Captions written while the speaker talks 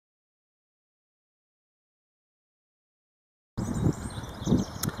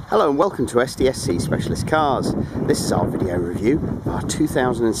Hello and welcome to SDSC Specialist Cars. This is our video review of our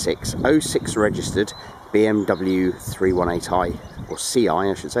 2006 06 registered BMW 318i, or CI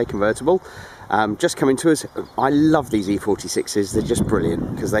I should say, convertible. Just coming to us. I love these E46s, they're just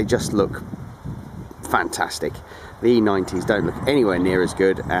brilliant because they just look fantastic. The E90s don't look anywhere near as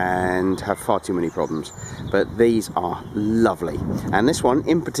good and have far too many problems, but these are lovely. And this one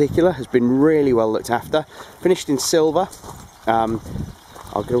in particular has been really well looked after, finished in silver.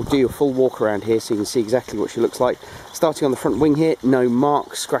 I'll do a full walk around here so you can see exactly what she looks like. Starting on the front wing here, no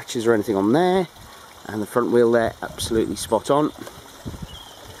marks, scratches or anything on there. And the front wheel there, absolutely spot on.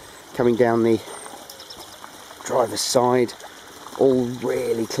 Coming down the driver's side, all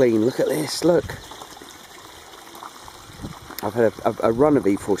really clean. Look at this, look. I've had a run of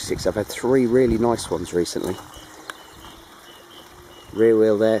E46, I've had 3 really nice ones recently. Rear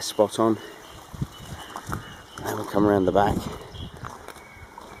wheel there, spot on. And we'll come around the back.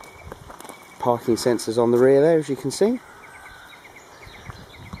 Parking sensors on the rear there, as you can see.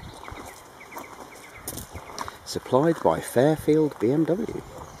 Supplied by Fairfield BMW.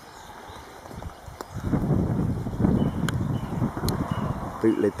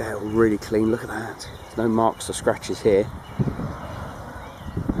 Boot lid there, all really clean, look at that. There's no marks or scratches here.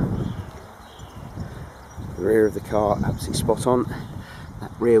 The rear of the car, absolutely spot on.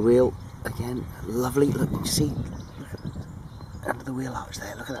 That rear wheel, again, lovely. Look, you see, look at under the wheel arch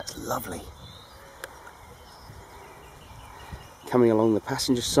there, look at that, it's lovely. Coming along the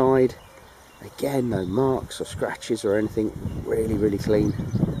passenger side, again, no marks or scratches or anything, really clean.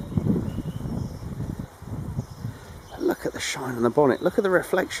 And look at the shine on the bonnet, look at the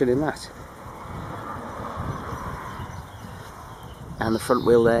reflection in that. And the front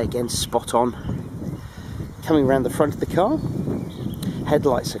wheel there, again, spot on. Coming around the front of the car,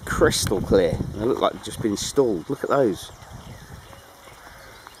 headlights are crystal clear, they look like they've just been installed, look at those.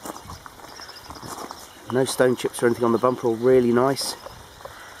 No stone chips or anything on the bumper, all really nice.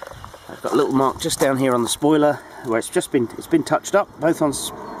 I've got a little mark just down here on the spoiler where it's been touched up, both on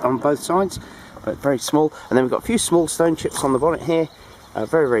both sides, but very small. And then we've got a few small stone chips on the bonnet here,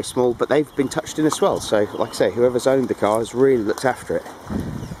 very small, but they've been touched in as well. So, like I say, whoever's owned the car has really looked after it.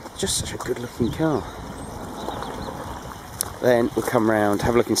 Just such a good looking car. Then we'll come round,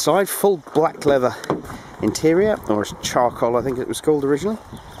 have a look inside. Full black leather interior, or charcoal I think it was called originally.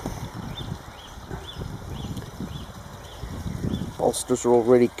 Bolsters are all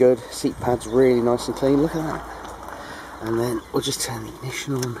really good, seat pads really nice and clean, look at that. And then we'll just turn the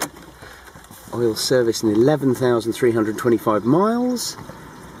ignition on. Oil service in 11,325 miles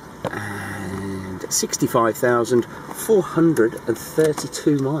and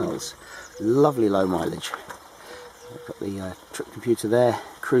 65,432 miles. Lovely low mileage. I've got the trip computer there,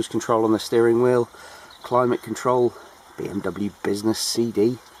 cruise control on the steering wheel, climate control, BMW Business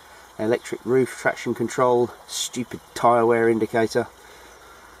CD. Electric roof, traction control, stupid tyre wear indicator,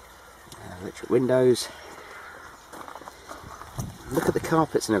 electric windows. Look at the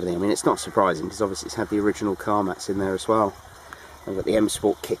carpets and everything. I mean, it's not surprising because obviously it's had the original car mats in there as well. I've got the M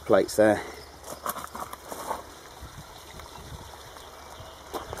Sport kick plates there.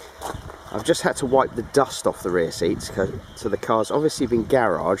 I've just had to wipe the dust off the rear seats, so the car's obviously been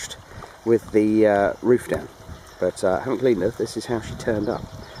garaged with the roof down, but I haven't cleaned her. This is how she turned up.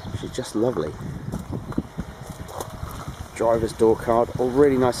 She's just lovely. Driver's door card, all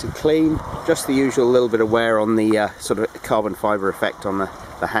really nice and clean. Just the usual little bit of wear on the sort of carbon fibre effect on the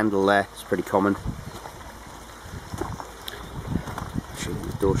handle there. It's pretty common.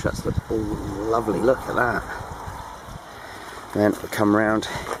 The door shuts look all lovely. Look at that. Then we'll come round.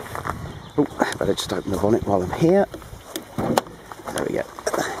 Oh, better just open the bonnet while I'm here. There we go.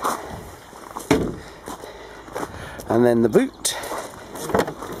 And then the boot.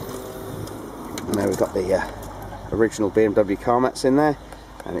 And there we've got the original BMW car mats in there,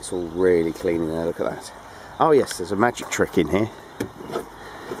 and it's all really clean in there, look at that. Oh yes, there's a magic trick in here.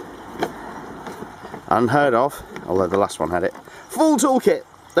 Unheard of, although the last one had it. Full toolkit,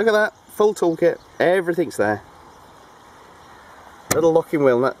 look at that, full toolkit, everything's there. Little locking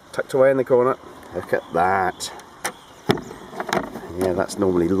wheel nut tucked away in the corner, look at that. Yeah, that's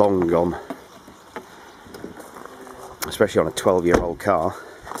normally long gone, especially on a 12-year-old car.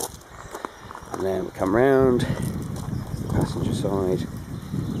 And then we come round, passenger side,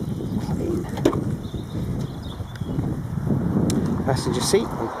 clean. Passenger seat,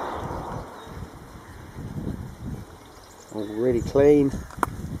 all really clean.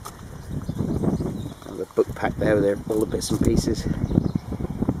 And the book pack there with all the bits and pieces.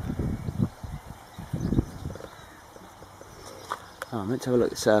 Oh, I meant to have a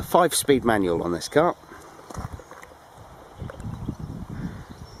look. It's a 5-speed manual on this car.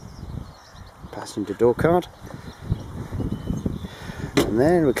 passenger door card. And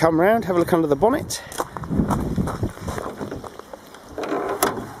then we come round, have a look under the bonnet.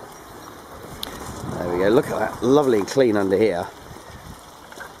 There we go, look at that, lovely and clean under here.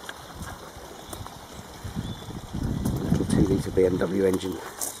 Little 2-litre BMW engine.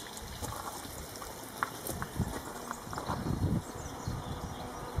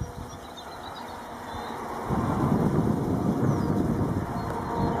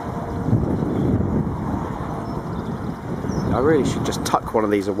 I really should just tuck one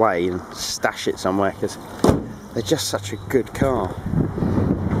of these away and stash it somewhere because they're just such a good car.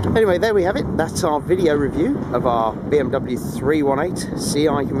 Anyway, there we have it. That's our video review of our BMW 318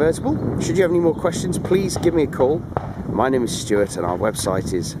 CI convertible. Should you have any more questions, please give me a call. My name is Stuart and our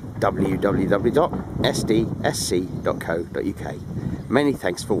website is www.sdsc.co.uk. Many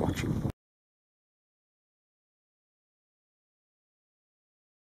thanks for watching.